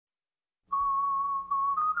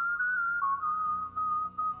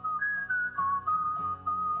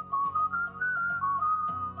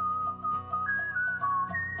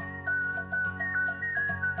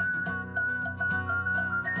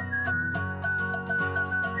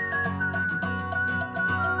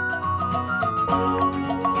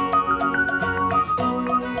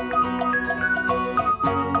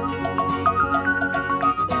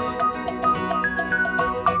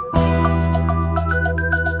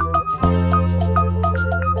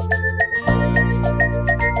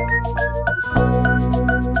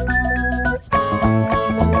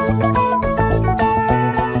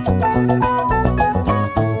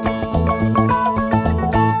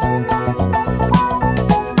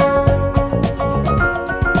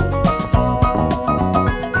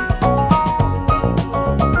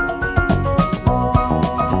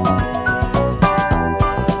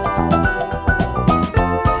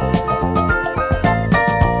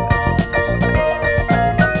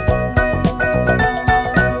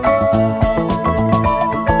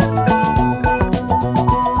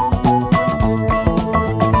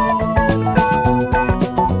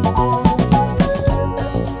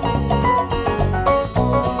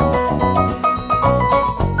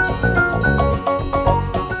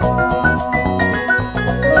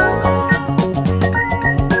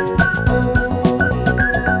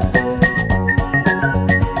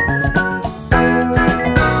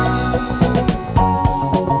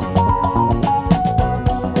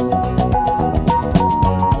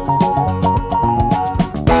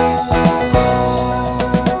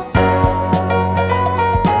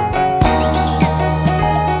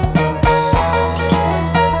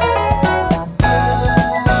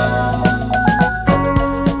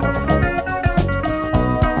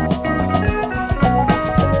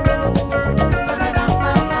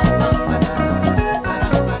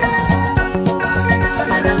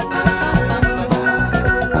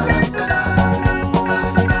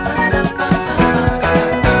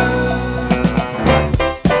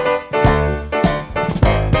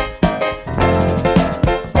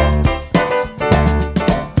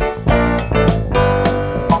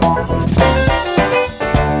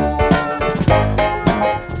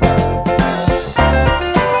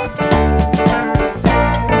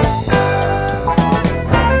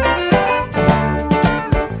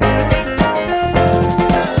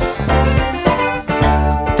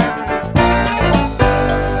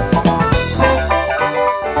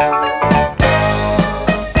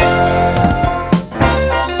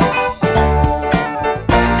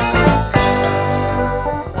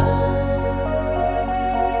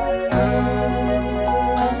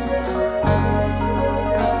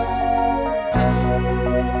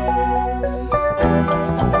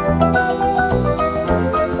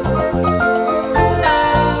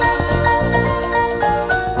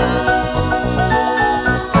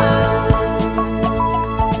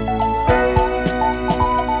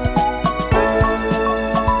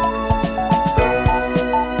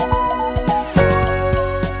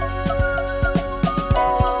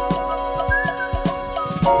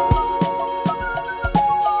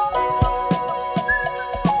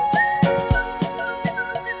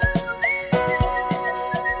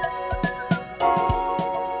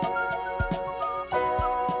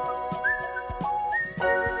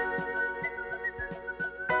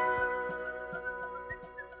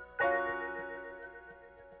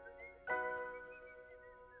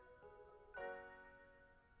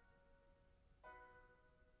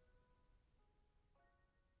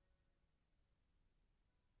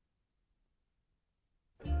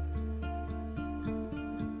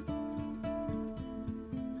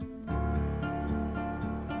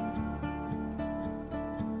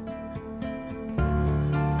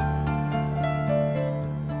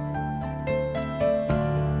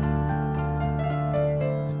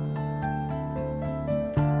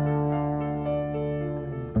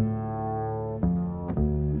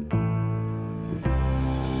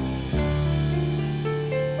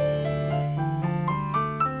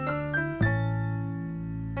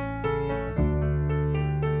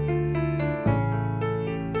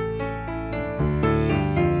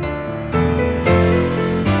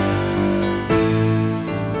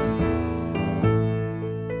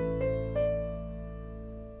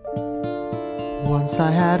Once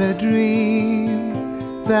I had a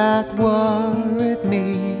dream that worried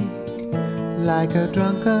me, like a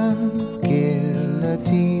drunken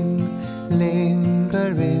guillotine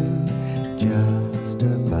lingering just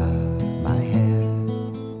above my head.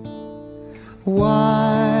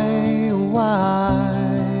 Why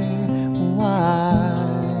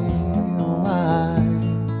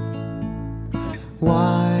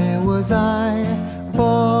was I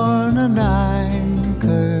born a nine,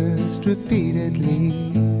 cursed repeatedly?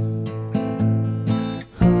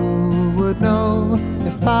 Who would know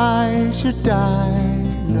if I should die?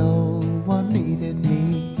 No one needed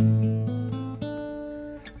me.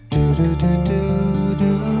 Do do do do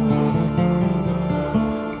do.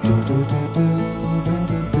 Do do do do do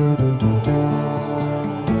do do do do.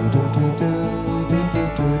 Do do do do do do do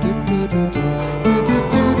do do.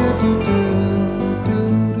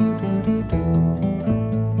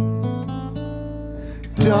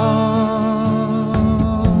 Dark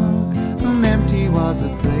and empty was the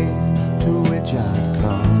place to which I'd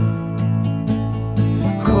come.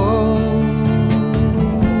 Cold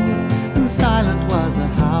and silent was the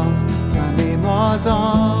house my name was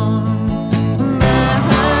on. Nine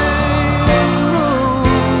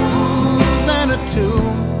rooms and a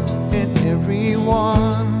tomb in every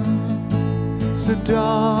one. So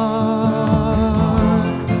dark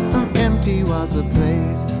and empty was the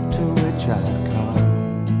place to which I'd come.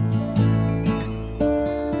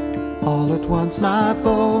 All at once my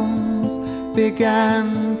bones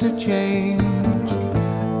began to change.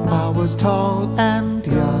 I was tall and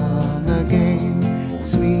young again,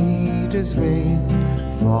 sweet as rain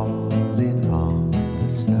falling on the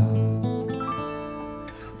snow.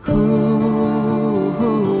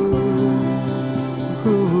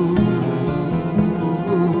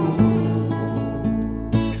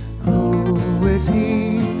 Who is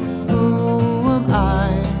he? Who am I?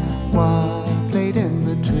 What played in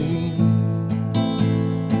between?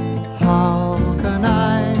 How can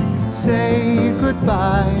I say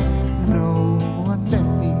goodbye? No one let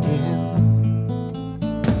me in.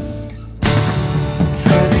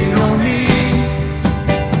 'Cause you don't need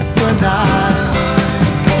for night.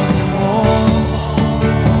 Oh,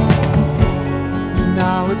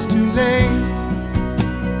 now it's too late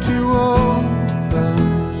to open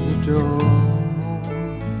the door.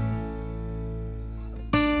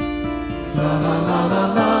 La la la la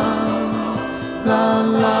la. La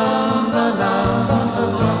la la la la la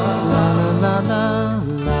la la la.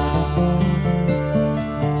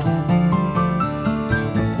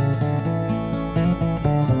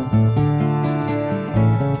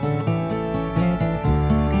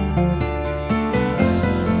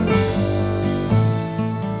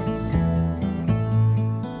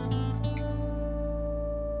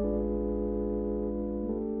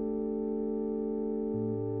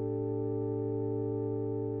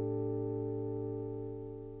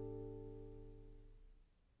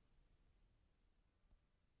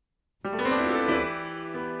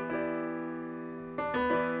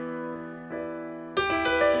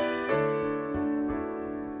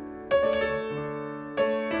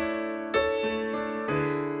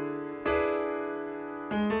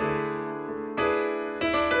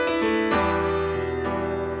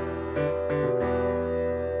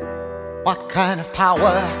 What kind of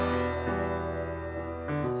power?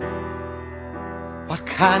 What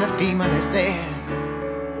kind of demon is there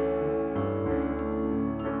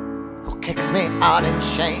who kicks me out in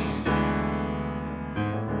shame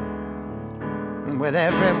with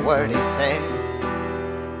every word he says?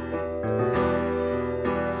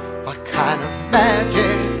 What kind of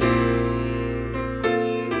magic,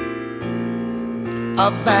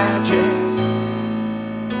 of magics?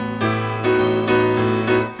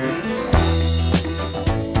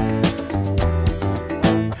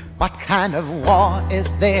 What kind of war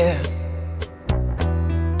is this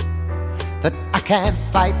that I can't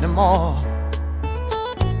fight no more,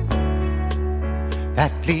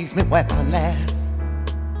 that leaves me weaponless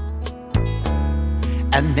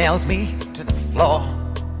and nails me to the floor?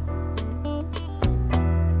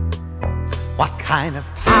 What kind of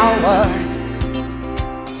power,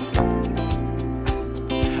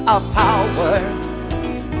 of powers?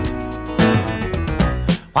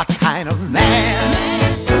 What kind of man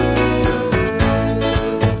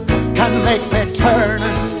can make me turn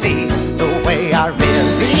and see the way I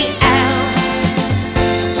really am?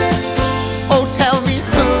 Oh, tell me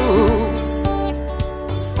who,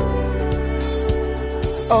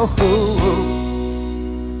 oh who?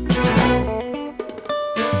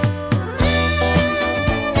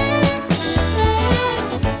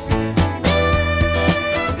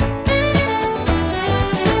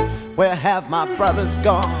 Where have my brothers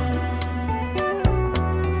gone?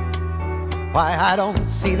 why I don't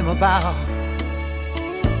see them about.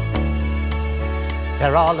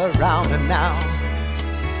 They're all around and now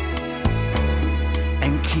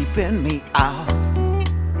and keeping me out.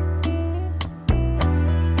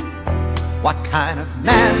 What kind of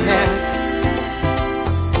madness,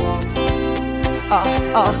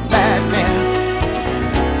 of madness.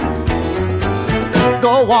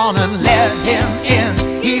 Go on and let him in.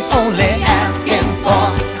 He's only asking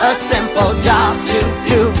for a simple job to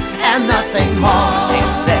do and nothing more, they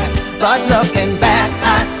said. But looking back,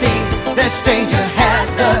 I see this stranger had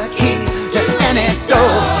the key to any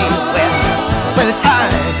door he went. With his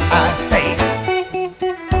eyes, I say,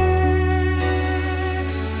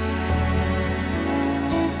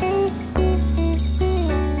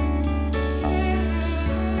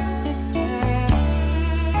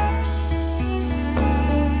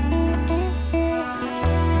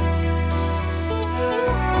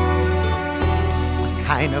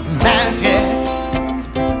 kind of magic,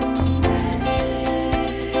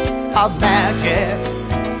 of magic.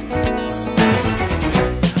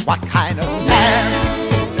 What kind of man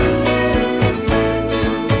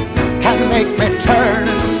can make me turn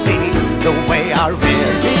and see the way I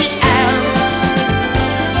really am?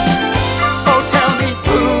 Oh, tell me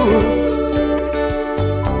who,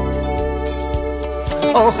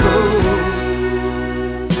 oh who.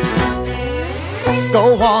 Go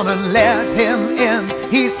on and let him in.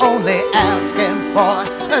 He's only asking for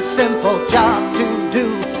a simple job to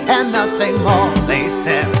do and nothing more, they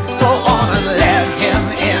said. Go on and let him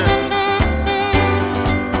in.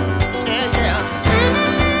 Yeah, yeah.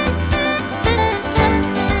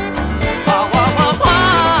 Wow, wow, wow,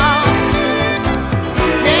 wow.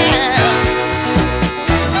 Yeah.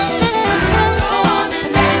 Go on and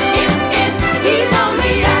let him in. He's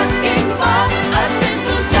only asking for a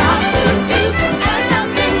simple job to do and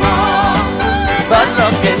nothing more. But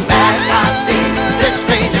looking back, I see this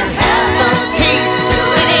stranger had the key to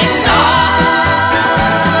any door.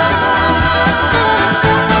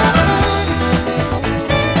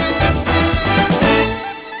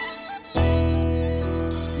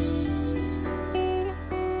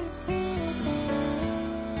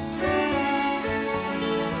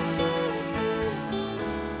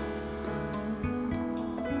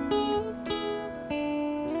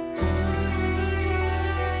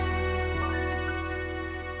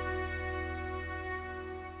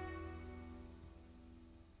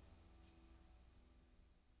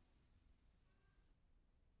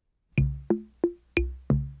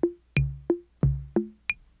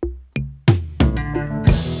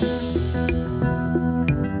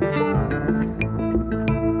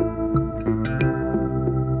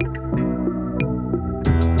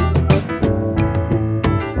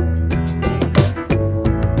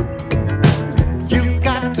 You've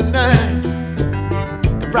got to learn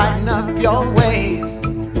to brighten up your ways,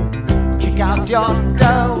 kick out your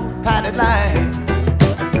dull, padded life.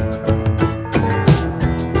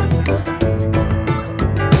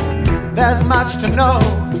 There's much to know,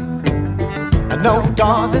 and no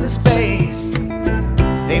doors in space.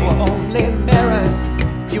 They were only mirrors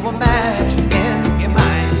you imagine in your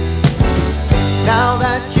mind. Now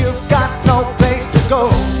that you've got no place to go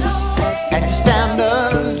and you stand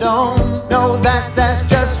alone, know that there's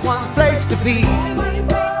just one place to be,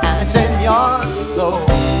 and it's in your soul.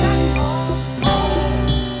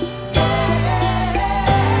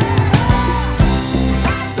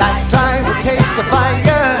 Like trying to taste the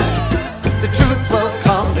fire, the truth will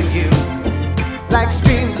come to you. Like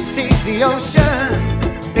streams that seek the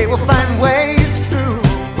ocean, they will find ways through.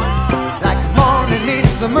 Like the morning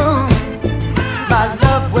meets the moon, my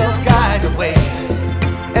love will guide the way.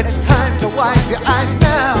 It's time to wipe your eyes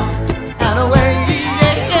now and away.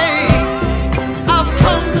 I've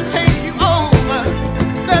come to take you over.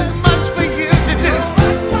 There's much for you to do.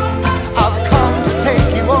 I've come to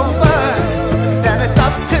take you over. Then it's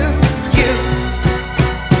up to you.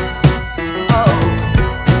 Oh.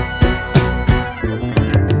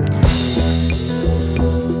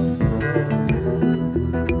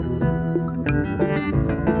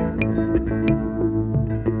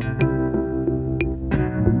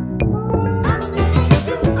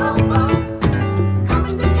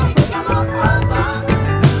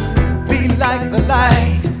 Be like the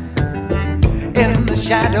light in the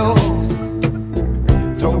shadows.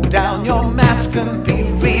 Throw down your mask and be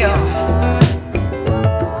real.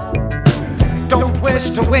 Don't wish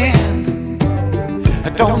to win,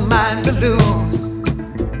 don't mind to lose.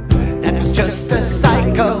 And it's just a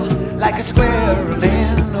cycle, like a squirrel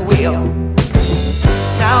in a wheel.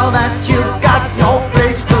 Now that you've got no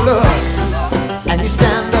place to look and you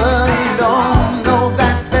stand alone, know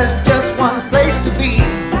that there's just one place to be,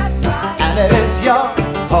 and it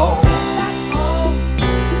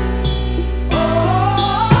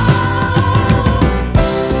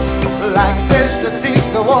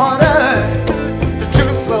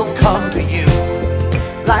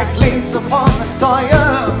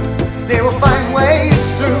soil, they will find ways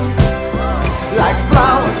through. Like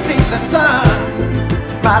flowers seek the sun,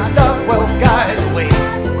 my love will guide the way.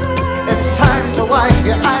 It's time to wipe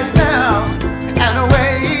your eyes now and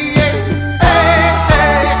away. Hey,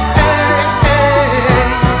 hey, hey, hey.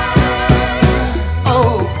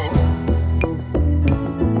 Oh.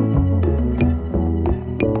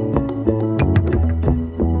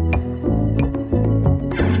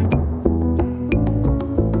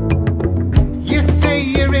 You say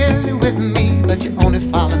you're really with me, but you only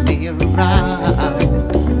follow me around.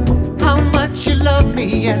 How much you love me,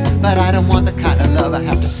 yes, but I don't want the kind of love I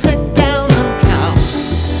have to sit down and count.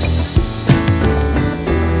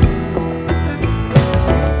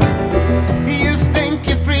 You think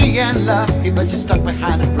you're free and lucky, but you're stuck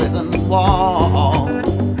behind a prison wall.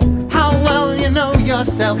 How well you know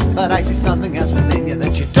yourself, but I see something else within you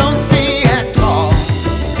that you don't see at all.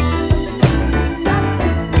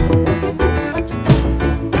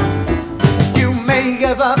 You may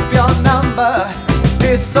give up your number,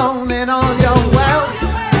 disowning all your wealth.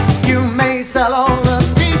 You may sell all the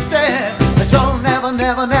pieces, but don't never,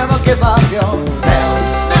 never, never give up yourself.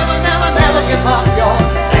 Never, never, never give up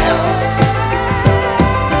yourself.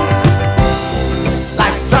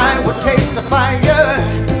 Like Drywood takes the fire,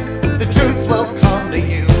 the truth will come to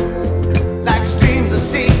you. Like streams that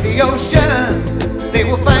seek the ocean, they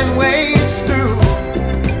will find ways through.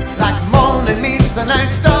 Like morning meets the night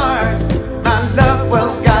stars, my love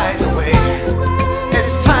will guide the way.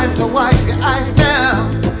 It's time to wipe your eyes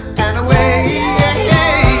down and away.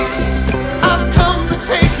 I've come to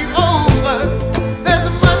take you over, there's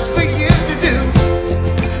much for you to do.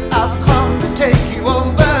 I've come to take you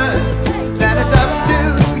over, that is up to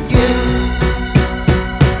you.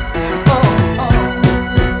 Oh, oh.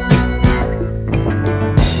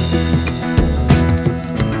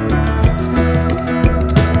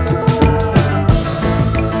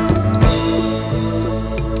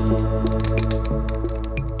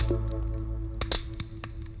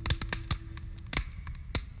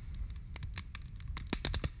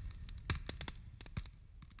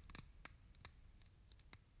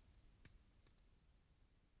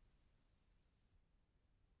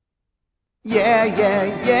 Yeah, yeah,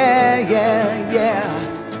 yeah, yeah, yeah.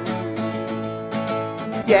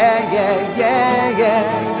 Yeah, yeah, yeah,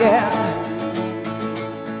 yeah, yeah.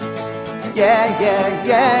 Yeah, yeah,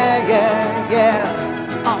 yeah, yeah, yeah.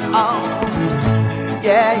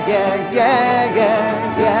 Yeah, yeah, yeah,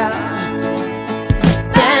 yeah, yeah.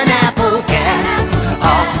 Banapple Gas,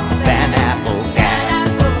 oh, Banapple Gas.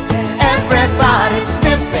 Everybody's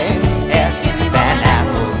sniffing it,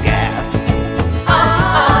 Banapple Gas.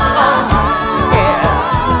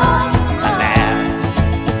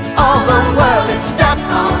 All the world is stuck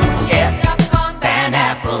on it,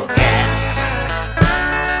 Banapple Gas.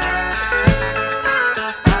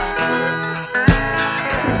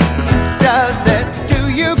 Does it do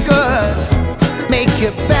you good, make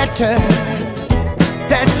you better,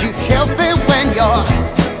 set you healthy when you're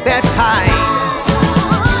bedtime?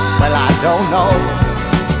 Well, I don't know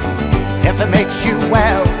if it makes you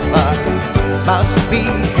well, but must be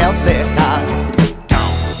healthy, 'cause it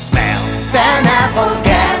don't smell. Banapple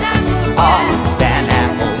Gas, oh,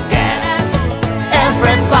 Banapple Gas.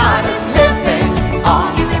 Everybody's living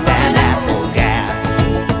on Banapple Gas.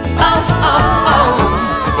 Oh, oh, oh,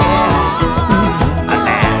 yeah.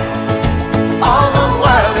 Alas, all the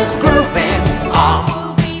world is grooving on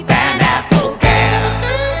Banapple Gas.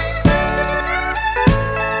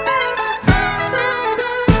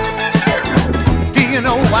 Do you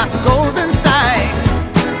know what goes inside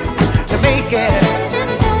to make it?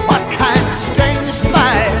 What kind of strange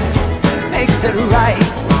spice makes it right?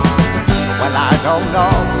 Well, I don't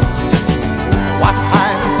know what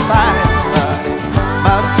kind of spice, but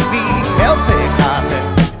must be healthy, 'cause it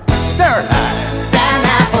sterilized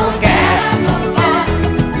Banapple Gas.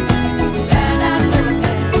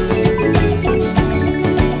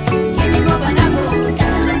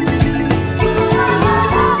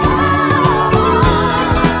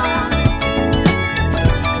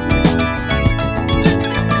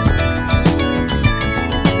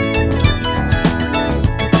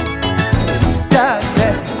 Does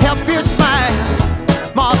it help you smile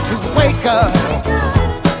more to wake up,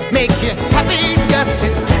 make you happy just to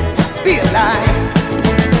be alive?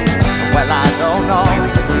 Well, I don't know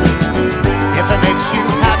if it makes you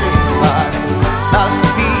happy, but it must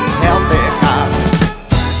be healthy, 'cause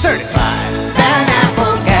it's certified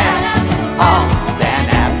Banapple Gas, oh,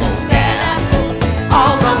 Banapple Gas.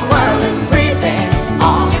 All the world is breathing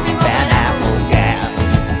on Banapple Gas.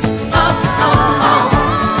 Oh, oh, oh,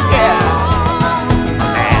 yeah.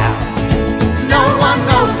 Ask. No one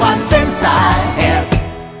knows what's inside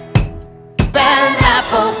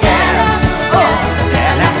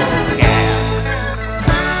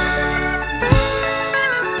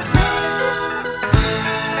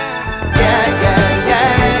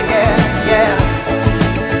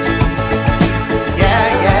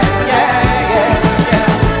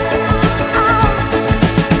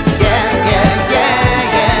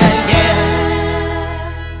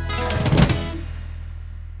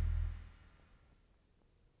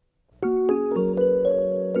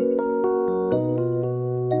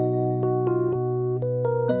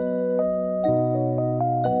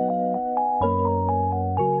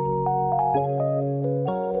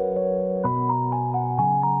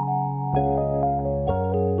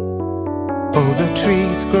Oh, the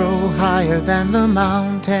trees grow higher than the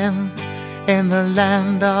mountain in the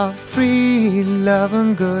land of free love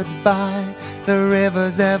and goodbye. The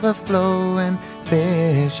river's ever flowing,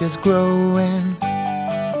 fish is growing,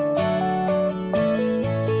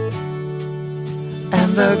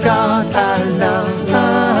 and the God I love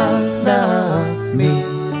loves me.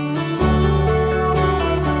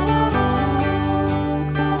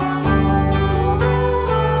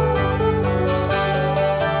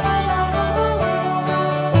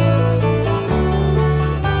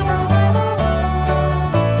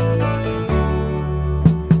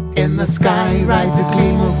 In the sky rides a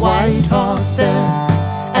gleam of white horses,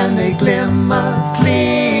 and they glimmer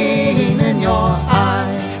clean in your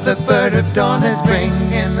eye. The bird of dawn is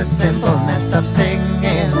bringing the simpleness of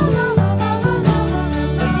singing,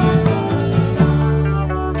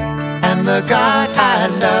 and the God I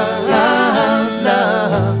love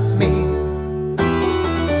loves me.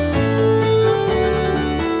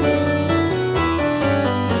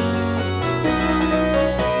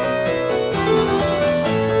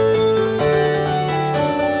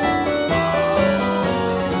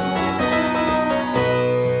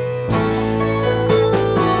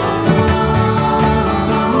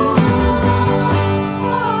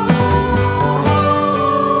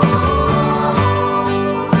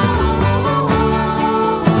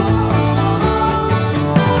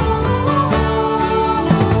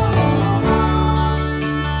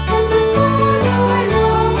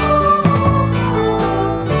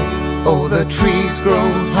 Oh, the trees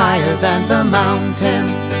grow higher than the mountain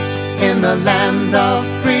in the land of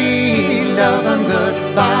free love and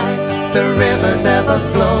goodbye. The river's ever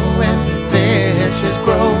flowing, fish is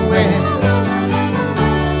growing,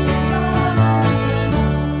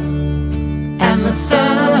 and the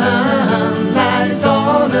sun lies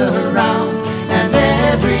all around, and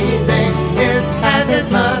everything is as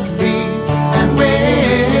it must be, and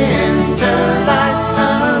winter lies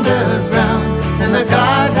underground, and the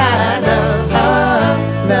God I love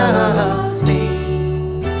loves me.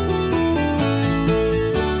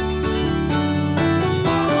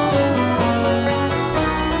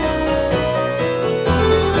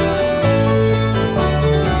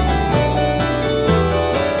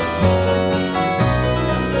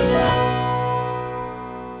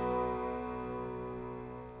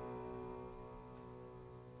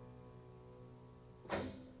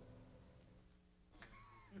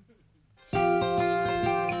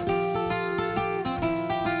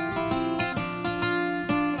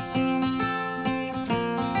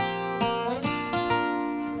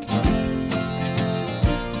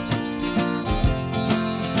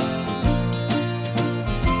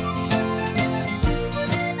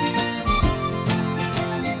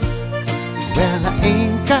 Well, I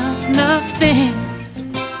ain't got nothing,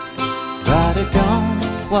 but it don't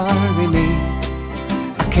worry me.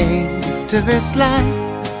 I came to this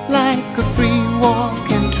life like a free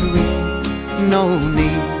walking tree. No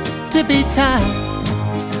need to be tied,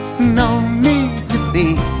 no need to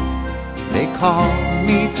be. They call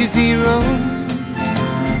me Jzero.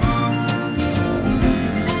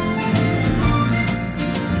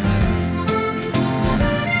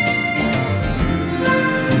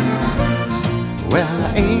 Well,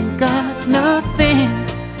 I ain't got nothing,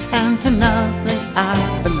 and to nothing I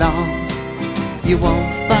belong. You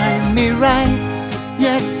won't find me right,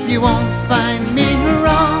 yet you won't find me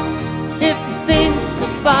wrong. If you think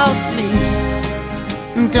about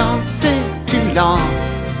me, don't think too long,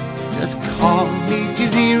 just call me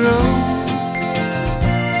Jzero.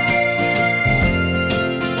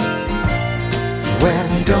 Well,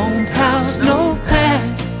 I don't house no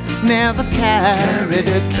past, never carried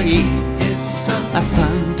a key. A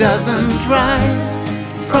sun doesn't rise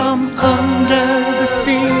from under the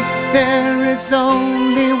sea. There is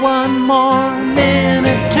only one morning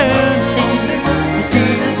eternity.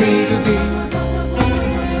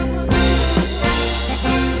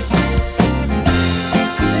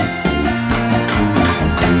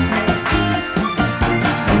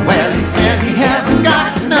 Well, he says he hasn't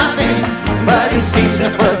got nothing, but he seems to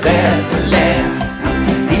possess less.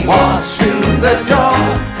 He walks through the door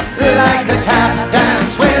like a tap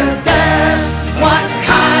dance with death. What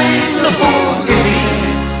kind of fool is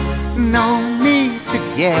he? No need to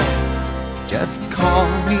guess, just call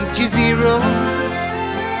me Jzero.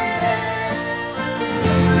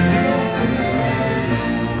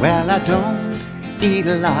 Well, I don't eat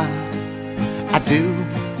a lot, I do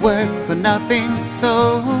work for nothing.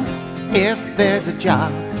 So if there's a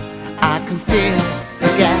job, I can fill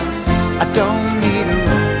the gap. I don't need a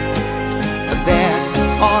rope, a bed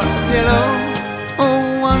or a pillow. Oh,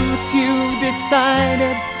 once you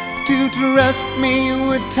decided to trust me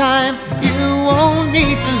with time. You won't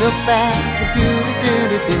need to look back.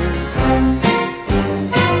 Do-do-do-do-do.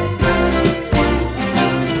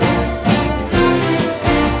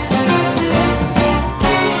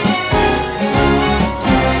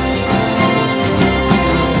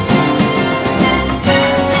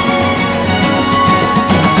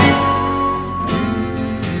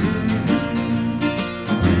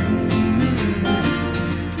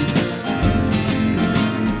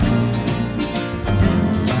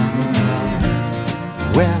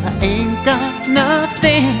 Well, I ain't got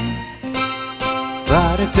nothing,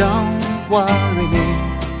 but it don't worry me.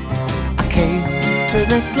 I came to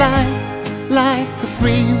this life like a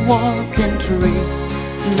free walking tree.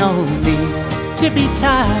 No need to be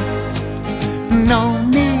tied, no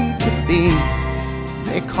need to be.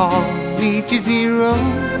 They call me Jzero.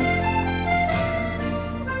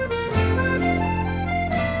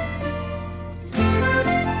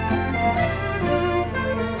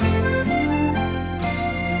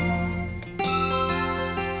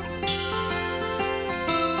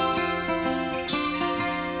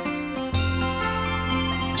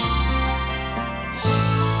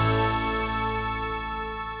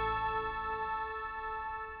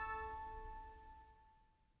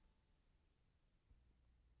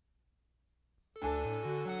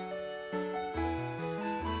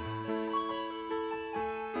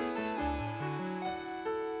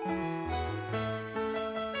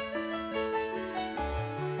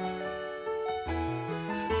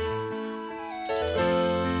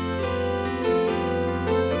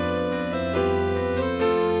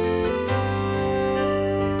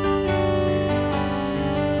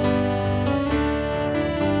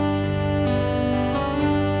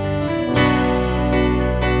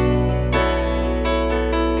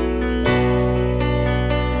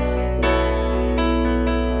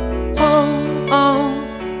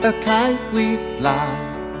 A kite we fly,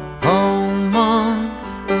 home on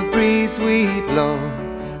the breeze we blow,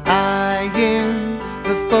 eyeing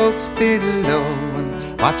the folks below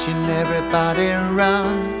and watching everybody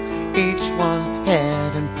run, each one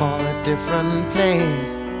heading for a different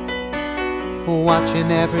place,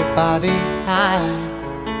 watching everybody hide,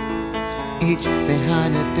 each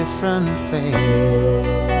behind a different face.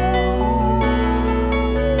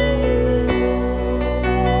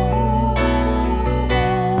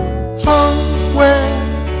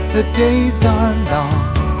 The days are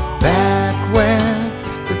long, back where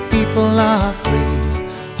the people are free,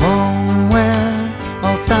 home where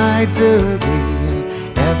all sides agree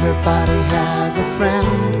and everybody has a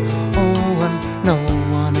friend, oh, and no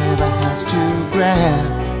one ever has to grab.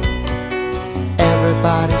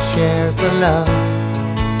 Everybody shares the love,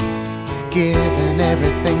 giving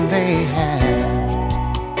everything they have.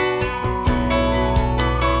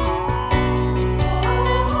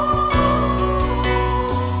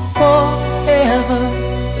 Forever,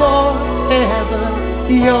 forever,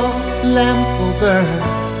 your lamp will burn.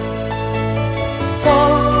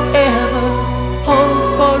 Forever, oh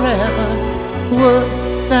forever, would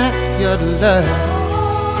that you'd learn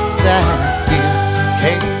that you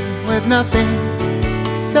came with nothing,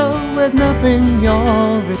 so with nothing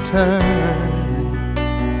you'll return.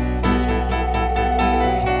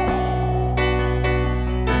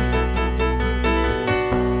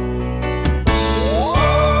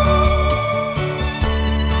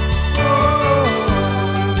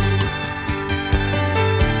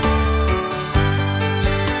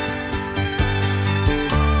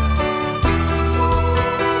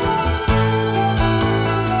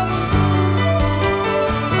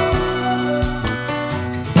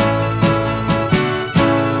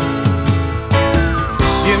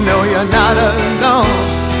 know you're not alone.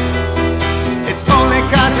 It's only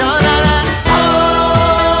 'cause you're not at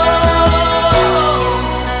home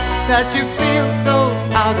that you feel so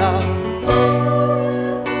out of place.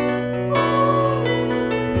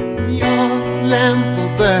 Your lamp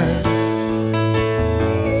will burn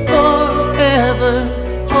forever,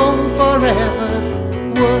 home forever.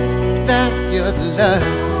 Would that you'd learn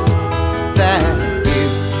that you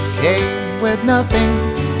came with nothing,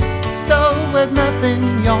 so with nothing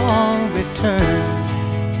you'll return.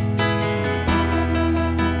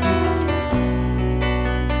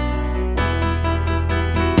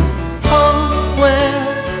 Home where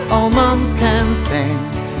all moms can sing,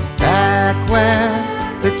 back where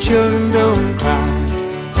the children don't cry.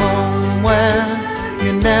 Home where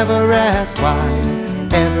you never ask why,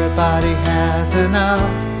 everybody has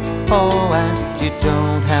enough. Oh, and you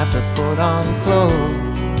don't have to put on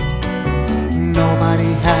clothes,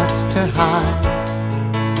 nobody has to hide,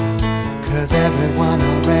 'cause everyone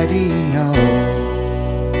already knows.